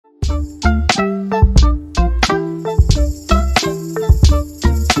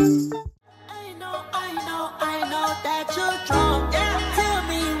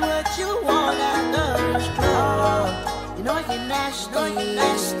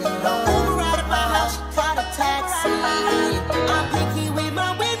Uber right at my house, try to taxi. I'm picky with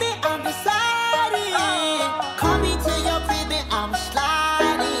my women, I'm deciding. Call me to your crib and I'm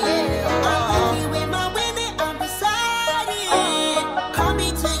sliding. I'm picky with my women, I'm deciding. Call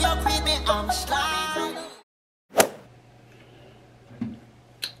me to your crib and I'm sliding.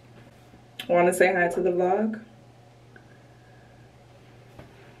 Want to say hi to the vlog?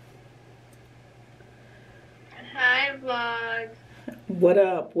 Hi, vlog. What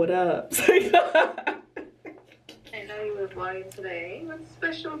up? What up? I know you were vlogging today. What's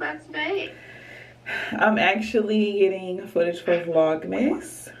special about today? I'm actually getting footage for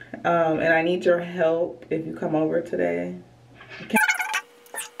Vlogmas, and I need your help if you come over today.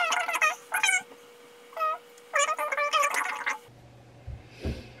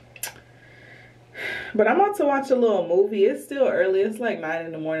 But I'm about to watch a little movie. It's still early. It's like 9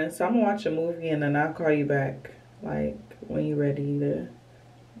 in the morning. So I'm going to watch a movie and then I'll call you back. Like when you're ready to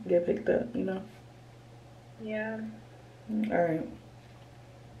get picked up, you know? Yeah. Alright.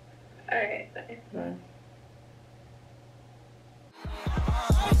 Alright, bye. Bye.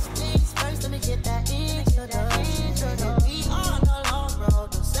 First, let me get that introduction. We on the long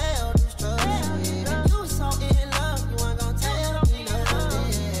road to sell this drug. You was so in love, you weren't gonna tell me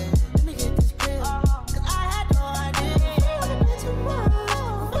nothing. Let me get this clear, 'cause I had no idea. I feel like a bit too much.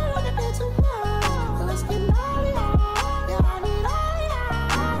 I feel like a bit too much. So let's get naughty. Yeah, I need all y'all.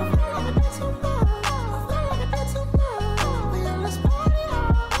 I feel like a bit too much. I feel like a bit too much. Yeah, let's party.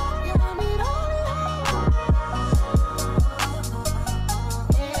 Yeah, I need all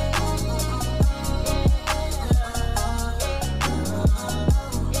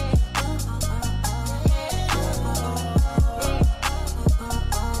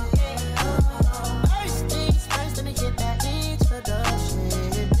First things first, let me get that introduction.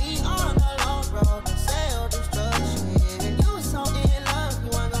 We on the long road to sell destruction. You was so in love, you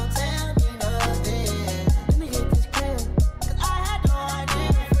weren't gonna tell me nothing. Let me get this clear, 'cause I had no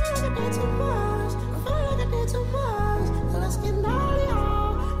idea. I feel like I did too much. I feel like I did too much. So let's get naughty,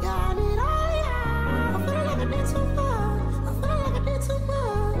 y'all. Yeah, I need all y'all. I feel like I did too much. I feel like I did too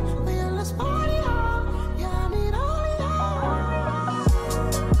much. But yeah, let's party, y'all. Yeah, I need all y'all.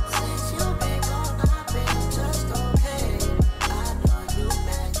 Since you been gone, I've been just okay. I know you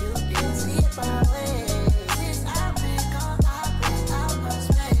mad, you didn't see it my way. Since I've been gone, I've been out of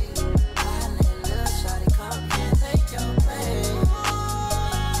space. I let little shawty come here and take your place.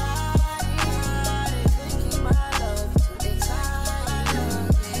 Couldn't keep my love too excited.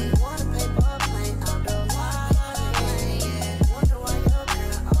 Want a paper plane, I'm the one. Wonder why your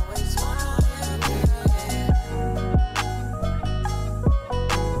girl always smiling.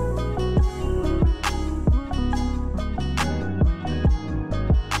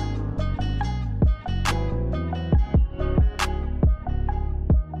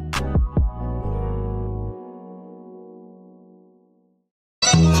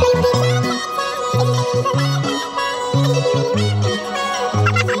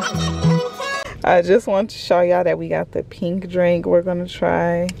 I just want to show y'all that we got the pink drink we're gonna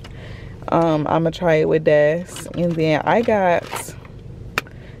try. I'm gonna try it with Des, and then I got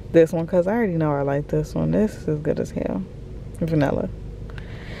this one because I already know I like this one. This is good as hell, vanilla.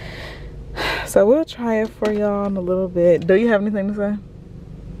 So we'll try it for y'all in a little bit. Do you have anything to say?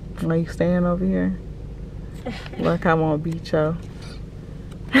 Are you staying over here? Like I'm on beach, yo.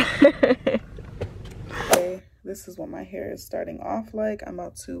 Okay, this is what my hair is starting off like. I'm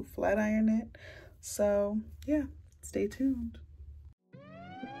about to flat iron it. So yeah, stay tuned.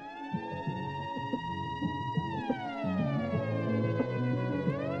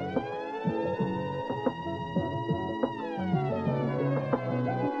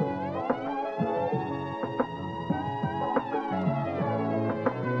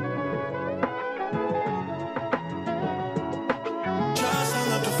 Just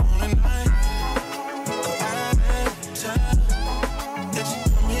hung up the phone at night. I tell that you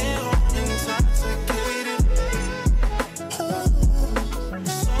come here home intoxicated.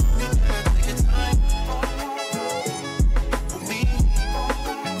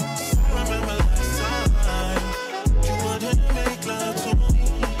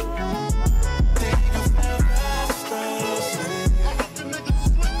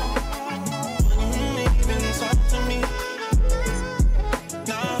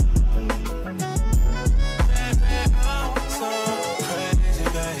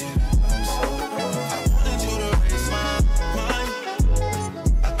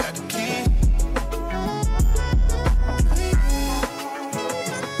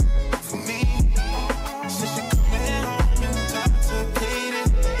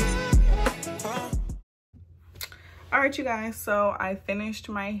 you guys, so I finished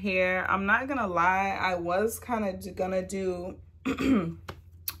my hair. I'm not gonna lie, I was kind of gonna do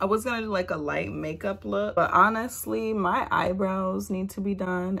I was gonna do like a light makeup look, but honestly my eyebrows need to be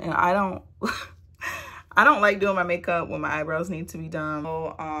done, and I don't I don't like doing my makeup when my eyebrows need to be done.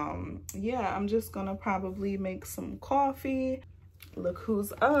 So yeah, I'm just gonna probably make some coffee. Look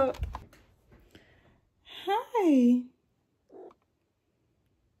who's up. Hi.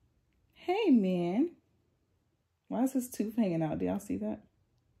 Hey man. Why is his tooth hanging out? Do y'all see that?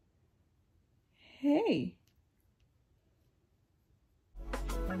 Hey.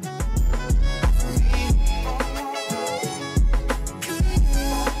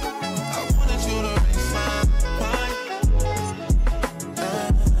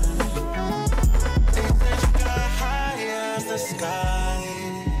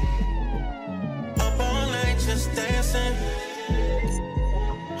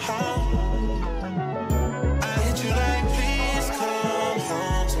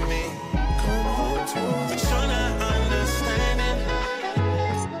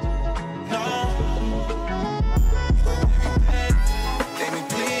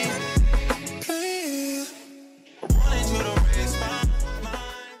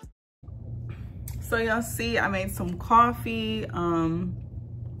 So y'all see, I made some coffee.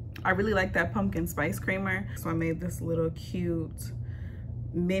 I really like that pumpkin spice creamer. So I made this little cute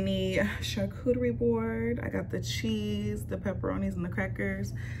mini charcuterie board. I got the cheese, the pepperonis, and the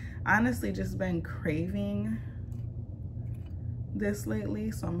crackers. I honestly just been craving this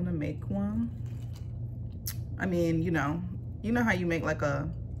lately, so I'm gonna make one. I mean, you know how you make like a,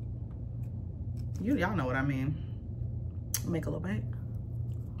 y'all know what I mean. Make a little bite.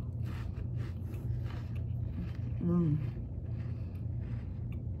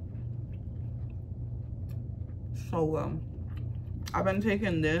 So I've been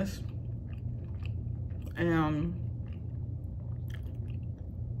taking this and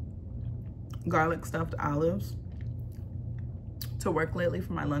garlic stuffed olives to work lately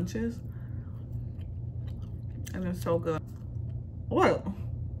for my lunches, and it's so good. What?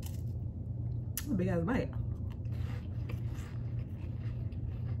 A big ass bite.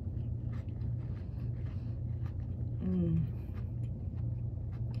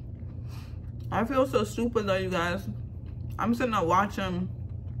 I feel so stupid though, you guys. I'm sitting there watching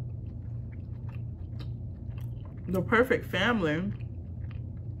The Perfect Family.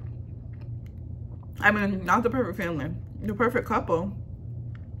 I mean, not The Perfect Family, The Perfect Couple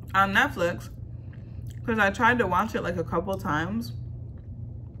on Netflix, because I tried to watch it like a couple times,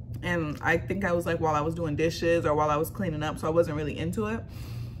 and I think I was like while I was doing dishes or while I was cleaning up, so I wasn't really into it,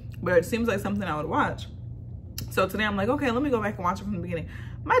 but it seems like something I would watch. So today I'm like, okay, let me go back and watch it from the beginning.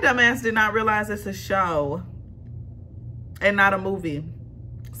 My dumb ass did not realize it's a show and not a movie.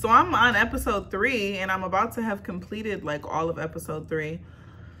 So I'm on episode 3 and I'm about to have completed like all of episode 3.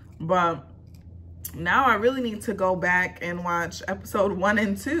 But now I really need to go back and watch episode 1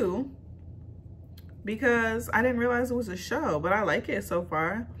 and 2 because I didn't realize it was a show, but I like it so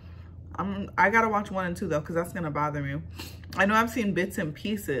far. I gotta watch 1 and 2 though, because that's gonna bother me. I know I've seen bits and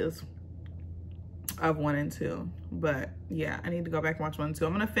pieces of 1 and 2, but yeah, I need to go back and watch 1 and 2.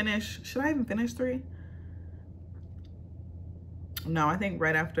 I'm gonna finish, should I even finish 3? No, I think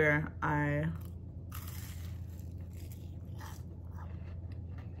right after I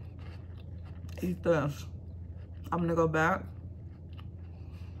eat this, I'm gonna go back,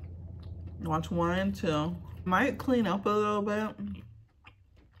 watch 1 and 2. Might clean up a little bit.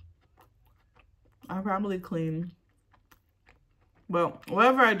 I'll probably clean, but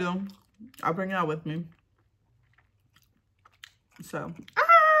whatever I do, I'll bring y'all with me. So, no.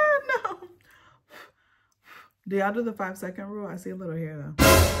 Do y'all do the 5-second rule? I see a little hair though.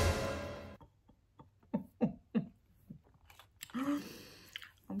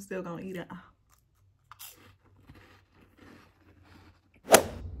 I'm still gonna eat it.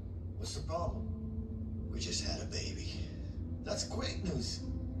 What's the problem? We just had a baby. That's great news.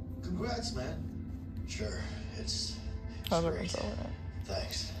 Congrats, man. Sure, it's great.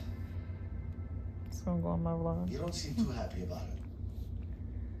 Thanks. So I'm going on my vlog. You don't seem too happy about it.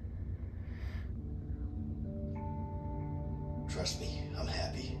 Trust me, I'm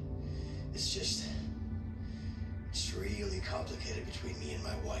happy. It's really complicated between me and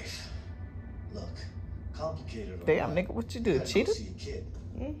my wife. Look, complicated. Damn, nigga, what you do? Cheated? See a kid.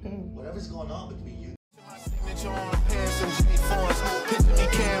 Whatever's going on between you. My signature on pants and J4s. Picture me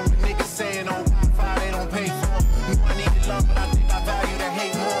can with niggas saying on Wi-Fi they don't pay for. You I needed love, but I think I value the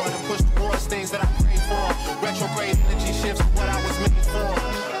hate more. To push towards things that I pray for. Retrograde energy shifts what I was made for.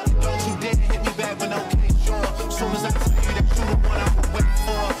 Don't you dare hit me back when okay, sure. As soon as I tell you that you the one I would wait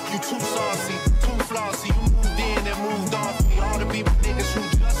for. You too saucy, too flossy. You moved in and moved on.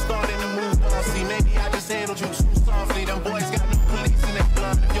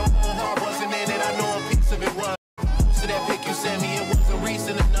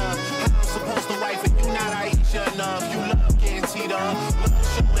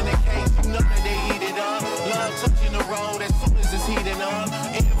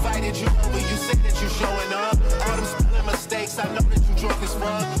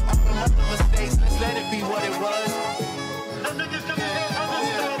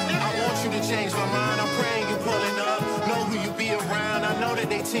 changed my mind. I'm praying you pulling up. Know who you be around. I know that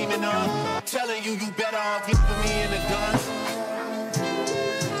they teaming up. Telling you better off leaving me in the dust.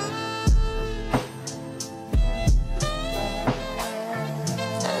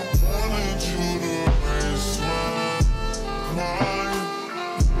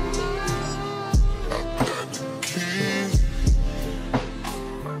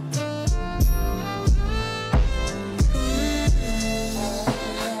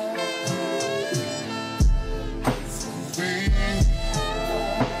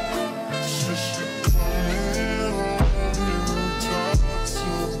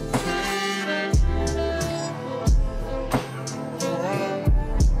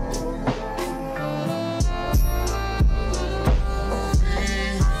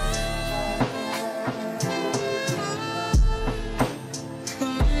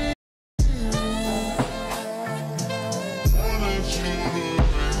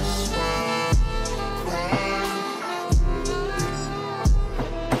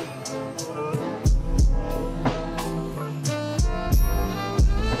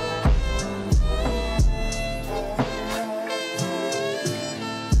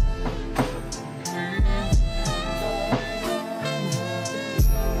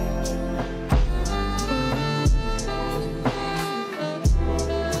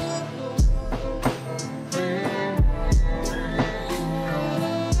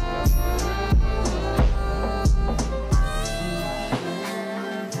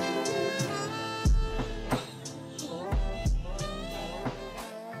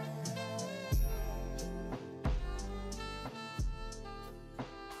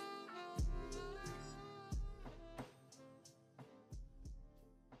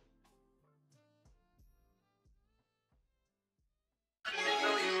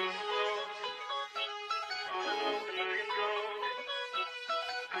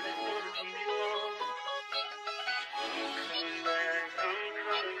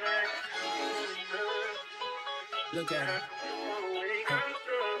 Look at her.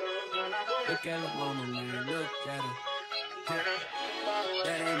 Look at her mama, man. Look at her.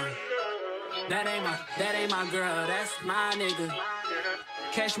 That ain't my girl. That's my nigga.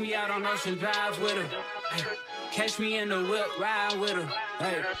 Catch me out on Ocean Drive with her. Hey. Catch me in the whip, ride with her.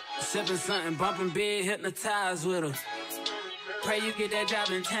 Hey. Sipping something, bumping big, hypnotized with her. Pray you get that job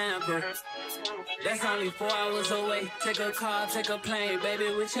in Tampa. That's only 4 hours away. Take a car, take a plane,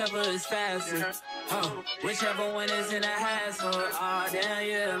 baby, whichever is faster. Oh, whichever one is in the household. Oh, damn,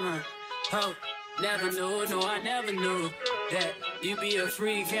 yeah, man. Oh, never knew, no, I never knew that you be a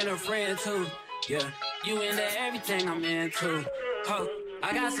freak and a friend too. Yeah, you into everything I'm into. Oh,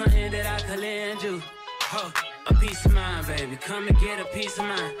 I got something that I could lend you. Oh, a piece of mind, baby. Come and get a piece of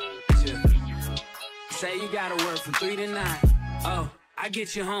mind. Yeah. Say you gotta work from 3 to 9. Oh, I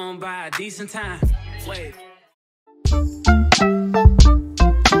get you home by a decent time. Wait.